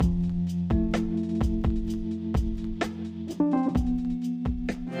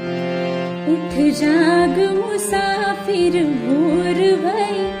उठ जाग मुसाफिर भोर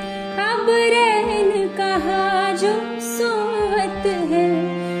भई, अब रैन कहा जो सोवत है,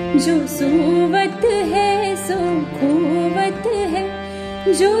 जो सोवत है सो खोवत है,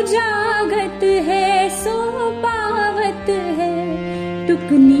 जो जागत है सो पावत है।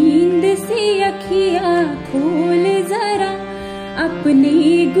 टुक नींद से अखियां खोल जरा,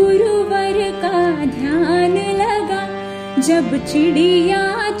 अपने गुरुवर का ध्यान लगा। जब चिड़िया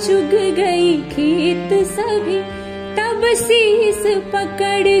चुग गई खेत सभी, तब शीस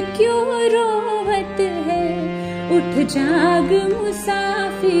पकड़ क्यों रोवत है। उठ जाग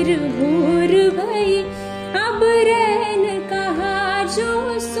मुसाफिर भोर भई, अब रैन कहा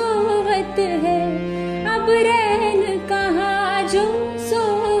जो सोवत है, अब रैन कहा जो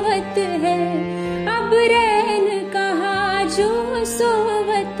सोवत है, अब रैन कहा जो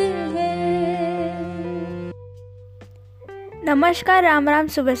सोवत है। नमस्कार, राम राम,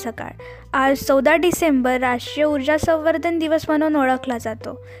 शुभ सकाळ. आज 14 डिसेंबर राष्ट्रीय ऊर्जा संवर्धन दिवस म्हणून ओळखला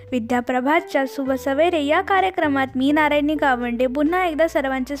जातो. विद्याप्रभातच्या शुभ सवेरे या कार्यक्रमात मी नारायणी गावंडे पुन्हा एकदा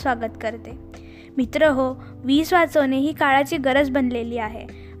सर्वांचे स्वागत करते. मित्र हो, वीज वाचवणे ही काळाची गरज बनलेली आहे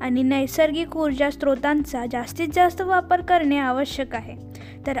आणि नैसर्गिक ऊर्जा स्रोतांचा जास्तीत जास्त वापर करणे आवश्यक आहे.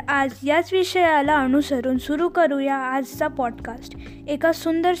 तर आज याच विषयाला अनुसरून सुरू करूया आजचा पॉडकास्ट. एका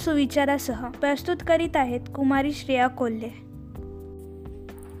सुंदर सुविचारासह प्रस्तुत करीत आहेत कुमारी श्रेया कोल्हे.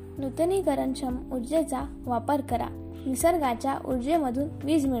 नूतनीकरणक्षम ऊर्जेचा वापर करा, निसर्गाच्या ऊर्जेमधून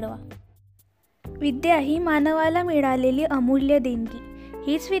वीज मिळवा. विद्या ही मानवाला मिळालेली अमूल्य देणगी.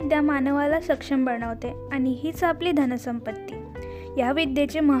 हीच विद्या मानवाला सक्षम बनवते आणि हीच आपली धनसंपत्ती. या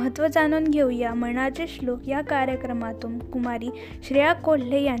विद्येचे महत्त्व जाणून घेऊया मनाचे श्लोक या कार्यक्रमातून कुमारी श्रेया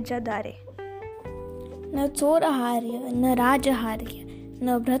कोल्हे यांच्याद्वारे. न चोरहार्य न राजहार्य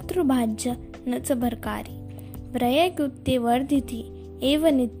न भर्तृभाज्य न च भरकारी, व्रयकृत्ये वर्धिती एव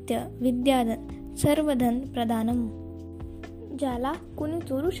नित्य विद्याधन सर्वधन प्रधानम. ज्याला कोणी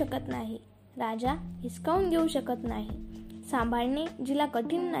चोरू शकत नाही, राजा हिसकावून घेऊ शकत नाही, सांभाळणे जिला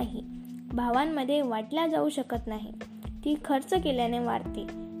कठीण नाही, भावांमध्ये वाटल्या जाऊ शकत नाही, ती खर्च केल्याने वाढते,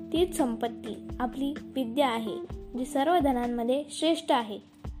 तीच संपत्ती आपली विद्या आहे, जी सर्व धनांमध्ये श्रेष्ठ आहे.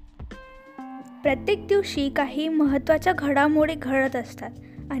 प्रत्येक दिवशी काही महत्त्वाच्या घडामोडी घडत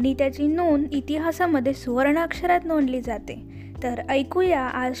असतात आणि त्याची नोंद इतिहासामध्ये सुवर्णाक्षरात नोंदली जाते. तर ऐकूया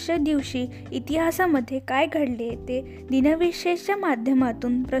आजच्या दिवशी इतिहासामध्ये काय घडले ते दिनविशेषच्या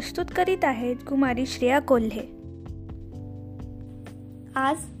माध्यमातून प्रस्तुत करीत आहेत कुमारी श्रेया कोल्हे.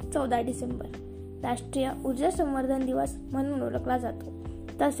 आज 14 डिसेंबर राष्ट्रीय ऊर्जा संवर्धन दिवस म्हणून ओळखला जातो.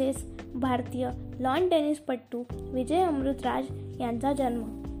 तसेच भारतीय लॉन टेनिसपटू विजय अमृतराज यांचा जन्म.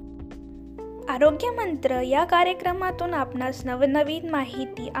 आरोग्य मंत्र या कार्यक्रमातून आपणास नवनवीन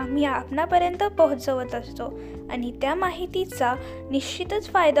माहिती आम्ही आपणापर्यंत पोहोचवत असतो आणि त्या माहितीचा निश्चितच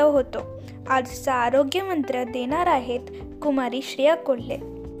फायदा होतो. आजचा आरोग्य मंत्र देणार आहेत कुमारी श्रेया कोल्हे.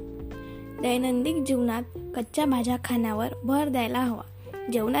 दैनंदिन जीवनात कच्च्या भाज्या खाण्यावर भर द्यायला हवा.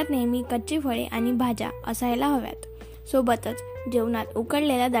 जेवणात नेहमी कच्ची फळे आणि भाज्या असायला हव्यात. सोबतच जेवणात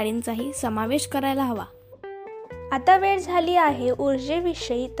उकडलेल्या डाळींचाही समावेश करायला हवा. आता वेळ झाली आहे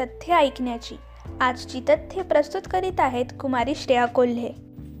ऊर्जेविषयी तथ्य ऐकण्याची. आजची तथ्ये प्रस्तुत करीत आहेत कुमारी श्रेया कोल्हे.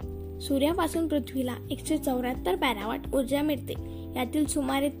 सूर्यापासून पृथ्वीला 174 पॅरावॉट ऊर्जा मिळते. यातील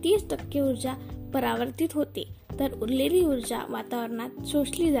सुमारे 30% ऊर्जा परावर्तित होते, तर उरलेली ऊर्जा वातावरणात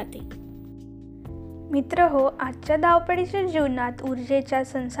शोषली जाते. मित्र हो, आजच्या धावपळीच्या जीवनात ऊर्जेच्या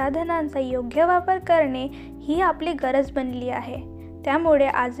संसाधनांचा योग्य वापर करणे ही आपली गरज बनली आहे. त्यामुळे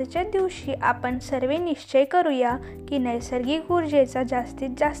आजच्या दिवशी आपण सर्व निश्चय करूया की नैसर्गिक ऊर्जेचा जास्तीत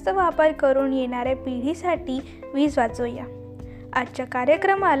जास्त वापर करून येणाऱ्या पिढीसाठी वीज वाचवूया. आजच्या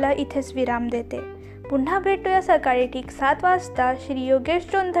कार्यक्रमाला इथेच विराम देते. पुन्हा भेटूया सकाळी ठीक 7 वाजता श्री योगेश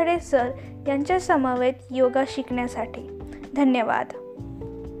जोंधळे सर यांच्या समवेत योगा शिकण्यासाठी. धन्यवाद.